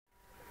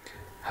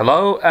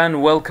Hello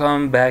and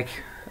welcome back,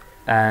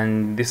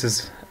 and this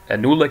is a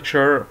new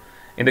lecture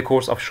in the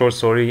course of short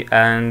story,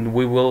 and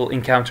we will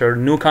encounter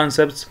new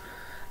concepts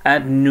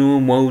and new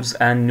modes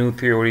and new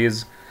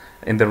theories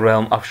in the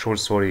realm of short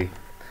story.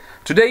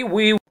 Today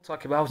we will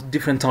talk about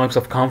different types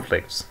of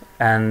conflicts,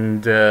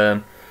 and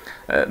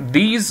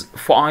these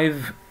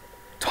 5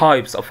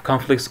 types of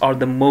conflicts are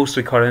the most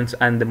recurrent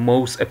and the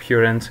most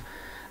apparent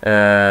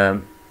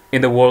in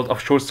the world of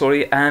short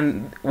story,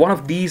 and one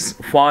of these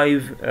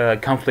 5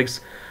 conflicts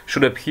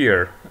should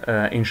appear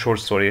in short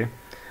story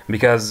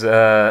because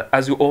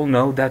as you all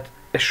know that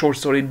a short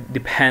story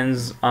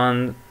depends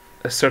on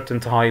a certain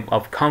type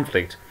of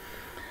conflict.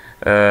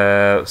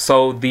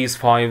 So these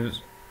 5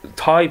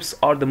 types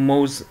are the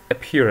most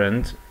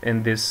apparent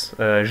in this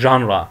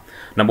genre.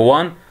 Number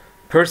 1,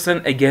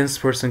 person against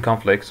person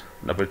conflict.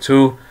 Number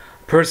 2,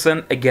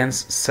 person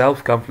against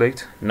self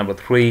conflict. Number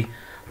 3,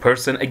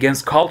 person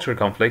against culture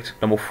conflict.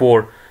 Number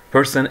 4,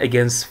 person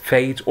against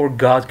fate or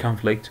God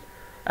conflict.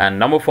 And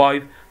number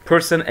 5,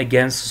 person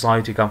against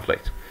society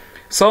conflict.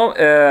 So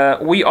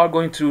we are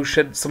going to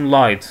shed some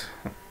light,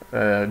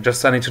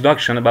 just an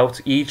introduction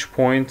about each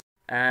point,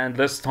 and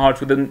let's start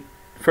with the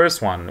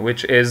first one,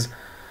 which is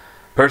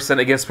person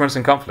against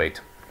person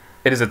conflict.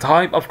 It is a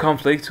type of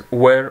conflict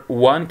where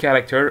one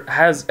character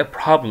has a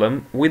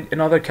problem with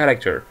another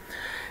character.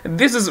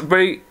 This is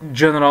very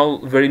general,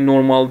 very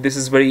normal. This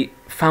is very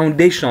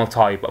foundational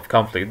type of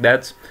conflict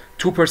that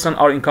 2 persons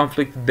are in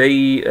conflict.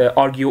 They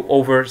argue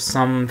over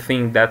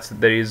something that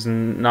there is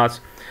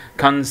not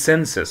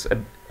consensus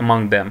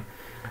among them.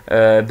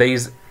 There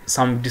is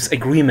some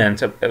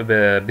disagreement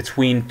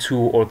between 2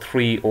 or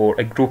 3 or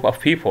a group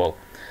of people.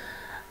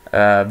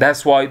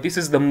 That's why this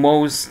is the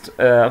most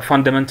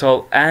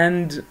fundamental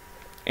and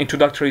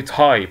introductory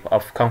type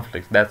of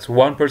conflict, that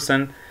one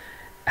person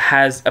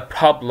has a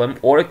problem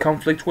or a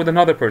conflict with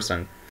another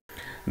person.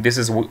 This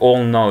is we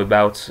all know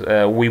about.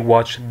 We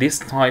watch this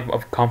type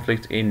of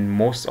conflict in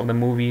most of the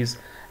movies,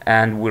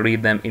 and we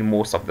read them in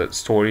most of the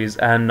stories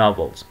and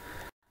novels.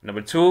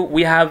 Number 2,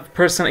 we have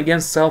person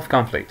against self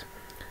conflict.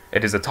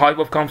 It is a type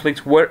of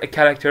conflict where a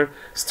character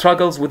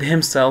struggles with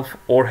himself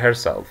or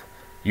herself,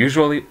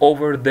 usually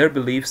over their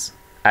beliefs,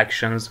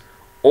 actions,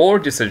 or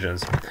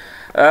decisions.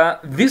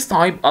 This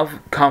type of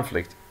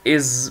conflict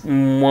is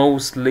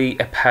mostly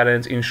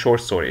apparent in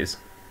short stories.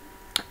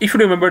 If you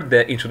remember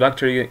the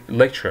introductory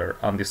lecture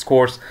on this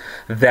course,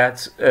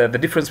 that the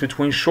difference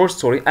between short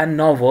story and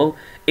novel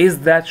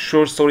is that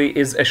short story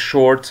is a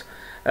short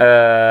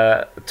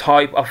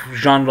type of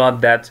genre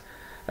that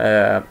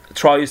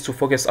tries to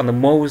focus on the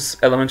most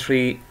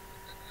elementary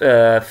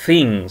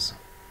things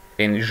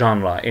in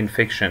genre, in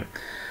fiction.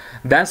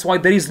 That's why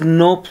there is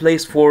no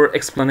place for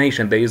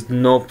explanation. There is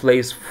no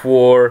place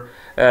for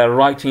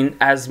writing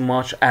as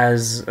much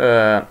as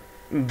the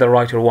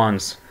writer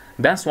wants.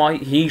 That's why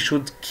he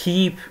should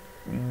keep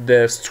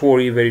the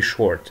story very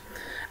short.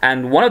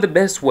 And one of the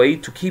best way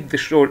to keep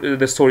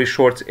the story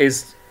short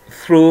is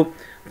through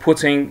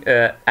putting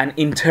an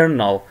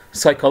internal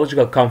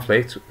psychological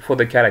conflict for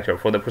the character,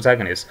 for the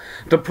protagonist.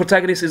 The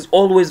protagonist is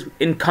always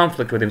in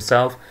conflict with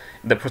himself.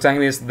 The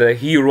protagonist, the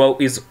hero,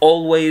 is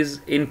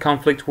always in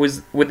conflict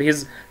with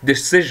his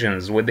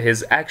decisions, with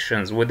his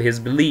actions, with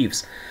his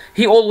beliefs.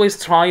 He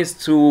always tries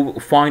to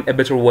find a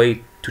better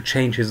way to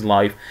change his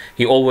life.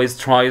 He always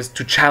tries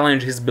to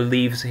challenge his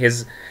beliefs,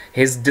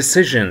 his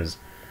decisions.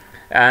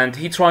 And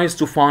he tries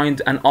to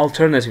find an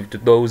alternative to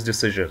those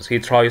decisions. He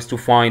tries to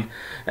find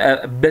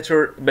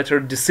better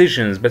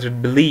decisions, better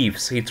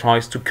beliefs. He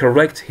tries to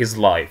correct his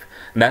life.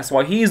 And that's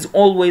why he is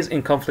always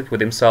in conflict with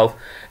himself,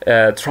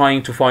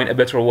 trying to find a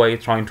better way,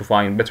 trying to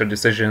find better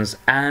decisions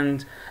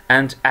and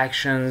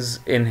actions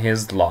in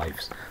his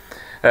lives.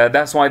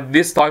 That's why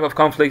this type of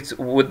conflict,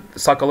 with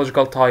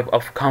psychological type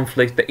of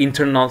conflict, the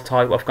internal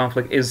type of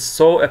conflict, is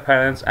so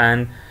apparent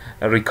and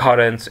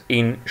recurrent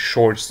in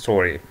short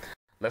story.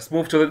 Let's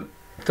move to the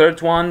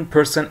third one,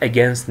 person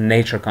against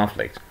nature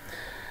conflict.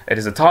 It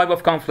is a type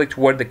of conflict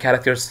where the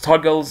character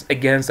struggles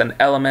against an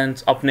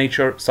element of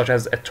nature, such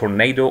as a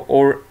tornado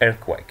or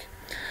earthquake.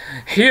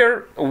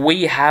 Here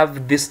we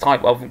have this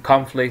type of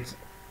conflict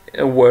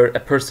where a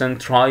person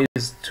tries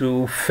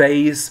to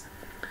face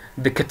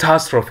the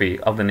catastrophe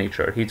of the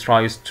nature. He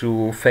tries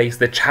to face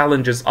the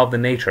challenges of the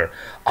nature,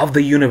 of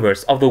the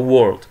universe, of the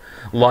world,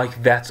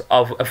 like that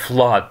of a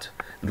flood,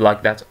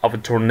 like that of a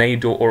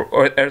tornado or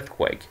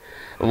earthquake.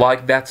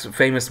 Like that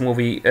famous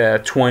movie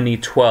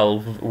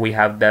 2012, we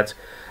have that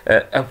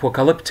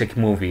apocalyptic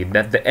movie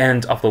that the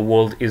end of the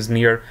world is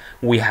near.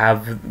 We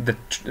have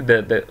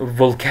the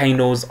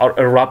volcanoes are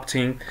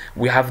erupting.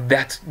 We have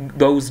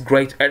those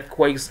great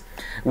earthquakes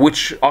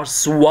which are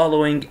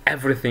swallowing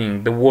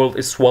everything. The world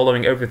is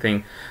swallowing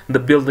everything. The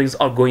buildings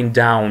are going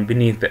down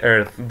beneath the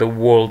earth. The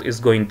world is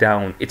going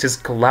down. It is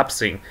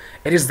collapsing.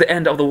 It is the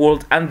end of the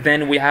world. And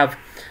then we have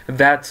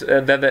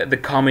the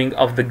coming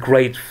of the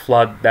great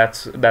flood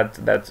that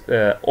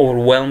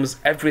overwhelms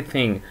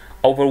everything,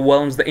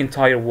 overwhelms the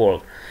entire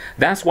world.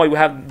 That's why we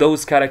have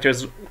those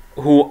characters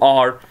who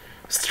are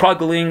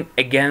struggling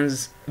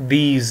against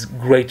these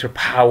greater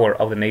power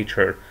of the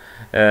nature,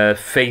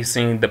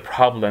 facing the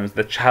problems,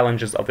 the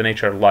challenges of the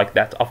nature, like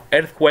that of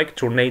earthquake,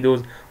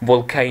 tornadoes,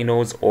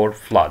 volcanoes, or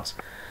floods.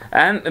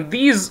 And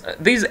these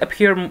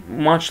appear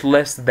much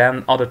less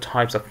than other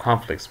types of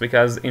conflicts,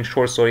 because in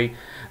short story,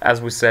 as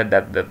we said,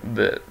 that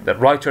the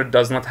writer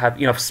does not have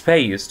enough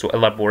space to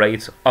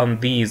elaborate on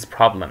these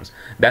problems.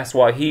 That's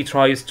why he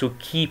tries to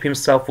keep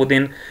himself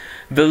within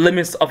the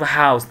limits of a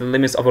house, the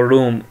limits of a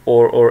room,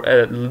 or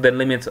the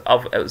limits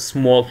of a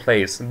small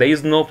place. There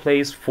is no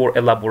place for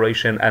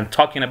elaboration and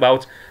talking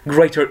about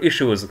greater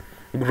issues,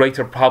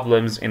 greater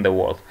problems in the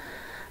world.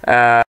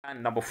 And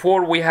number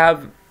 4, we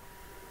have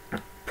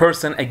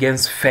person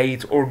against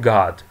fate or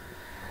God.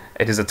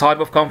 It is a type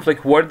of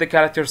conflict where the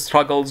character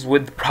struggles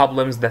with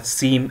problems that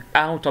seem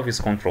out of his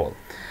control.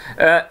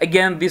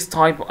 Again, this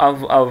type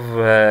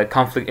of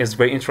conflict is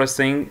very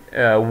interesting,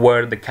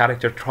 where the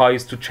character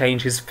tries to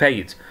change his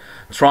fate,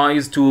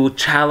 tries to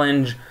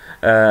challenge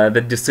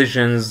the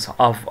decisions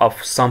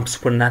of some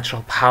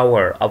supernatural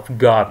power of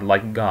God,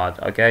 like God.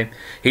 Okay,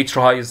 he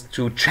tries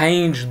to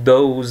change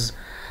those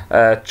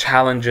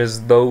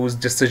challenges, those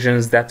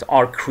decisions that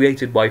are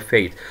created by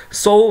fate.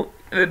 So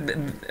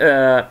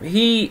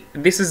this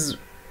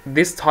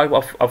type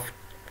of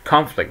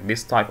conflict,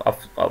 this type of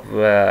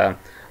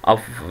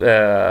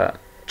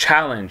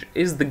challenge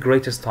is the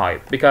greatest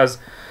type, because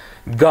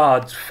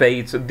God,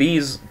 fate,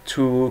 these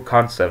two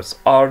concepts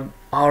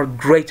are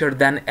greater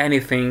than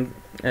anything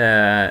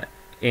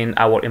in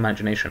our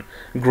imagination,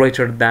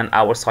 greater than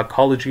our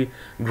psychology,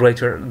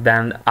 greater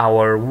than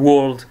our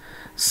world.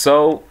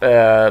 So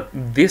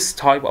this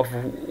type of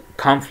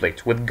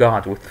conflict with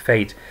God, with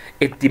fate,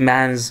 it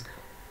demands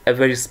a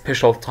very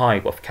special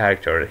type of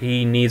character.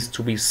 He needs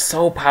to be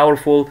so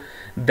powerful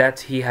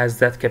that he has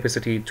that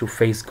capacity to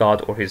face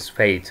God or his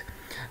fate.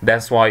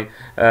 That's why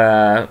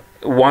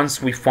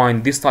once we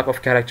find this type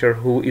of character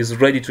who is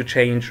ready to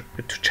change,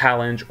 to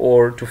challenge,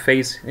 or to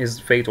face his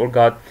fate or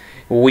God,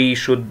 we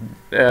should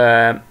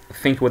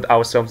think with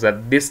ourselves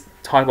that this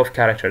type of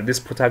character, this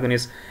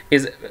protagonist,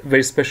 is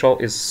very special,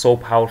 is so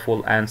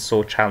powerful and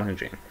so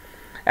challenging.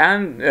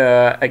 And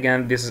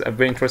again, this is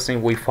very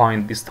interesting. We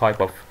find this type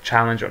of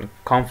challenge or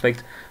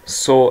conflict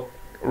so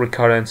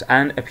recurrent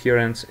and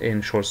apparent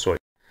in short story.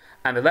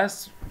 And the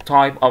last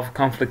type of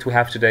conflict we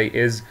have today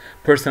is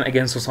person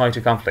against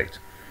society conflict.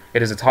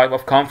 It is a type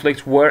of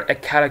conflict where a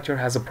character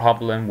has a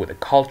problem with a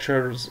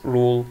culture's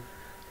rule,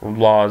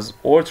 laws,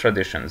 or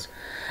traditions.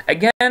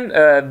 Again,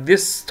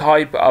 this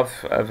type of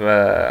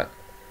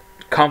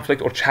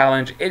conflict or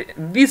challenge,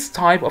 this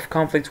type of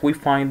conflict, we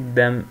find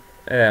them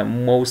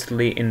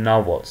mostly in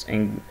novels,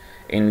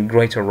 in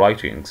greater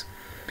writings,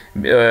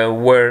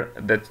 where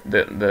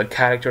the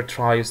character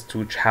tries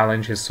to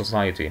challenge his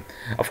society.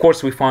 Of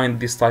course, we find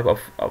this type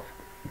of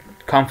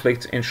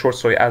conflict in short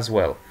story as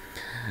well.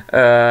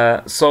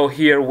 So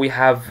here we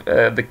have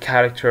the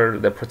character,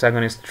 the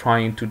protagonist,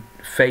 trying to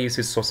face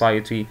his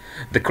society,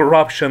 the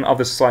corruption of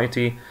the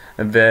society,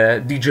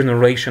 the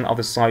degeneration of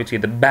the society,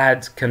 the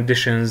bad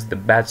conditions, the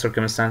bad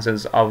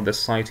circumstances of the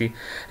society.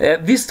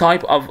 This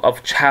type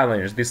of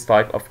challenge, this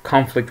type of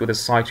conflict with the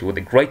society, with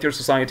the greater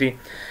society,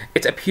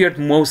 it appeared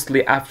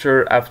mostly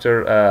after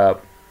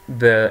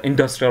the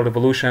Industrial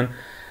Revolution,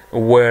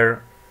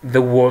 where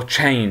the world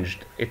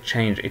changed. It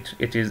changed.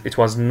 It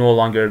was no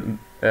longer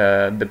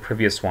the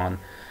previous one.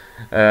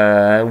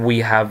 We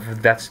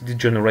have that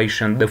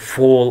degeneration, the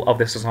fall of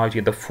the society,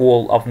 the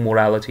fall of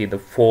morality, the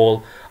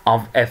fall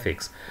of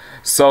ethics.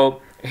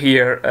 So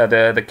here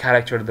the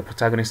character, the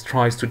protagonist,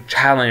 tries to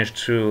challenge,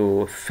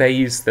 to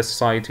face the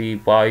society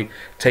by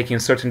taking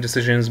certain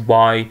decisions,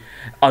 by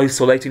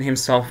isolating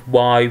himself,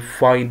 by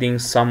finding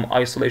some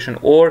isolation,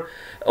 or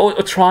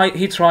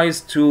he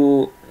tries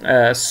to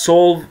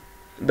solve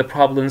the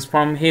problems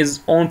from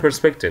his own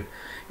perspective,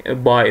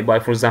 by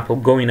for example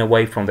going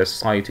away from the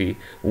society,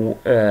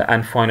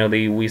 and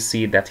finally we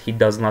see that he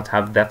does not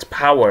have that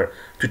power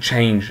to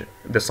change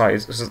the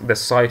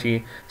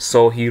society,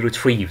 so he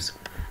retrieves.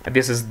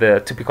 This is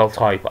the typical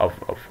type of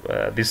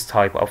this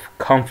type of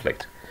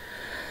conflict.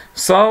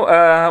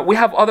 So we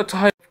have other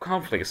types of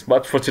conflicts,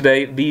 but for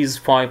today these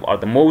 5 are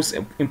the most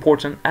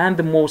important and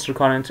the most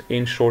recurrent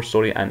in short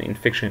story and in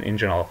fiction in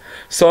general.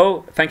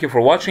 So thank you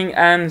for watching,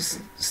 and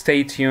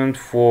stay tuned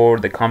for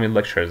the coming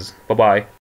lectures. Bye bye.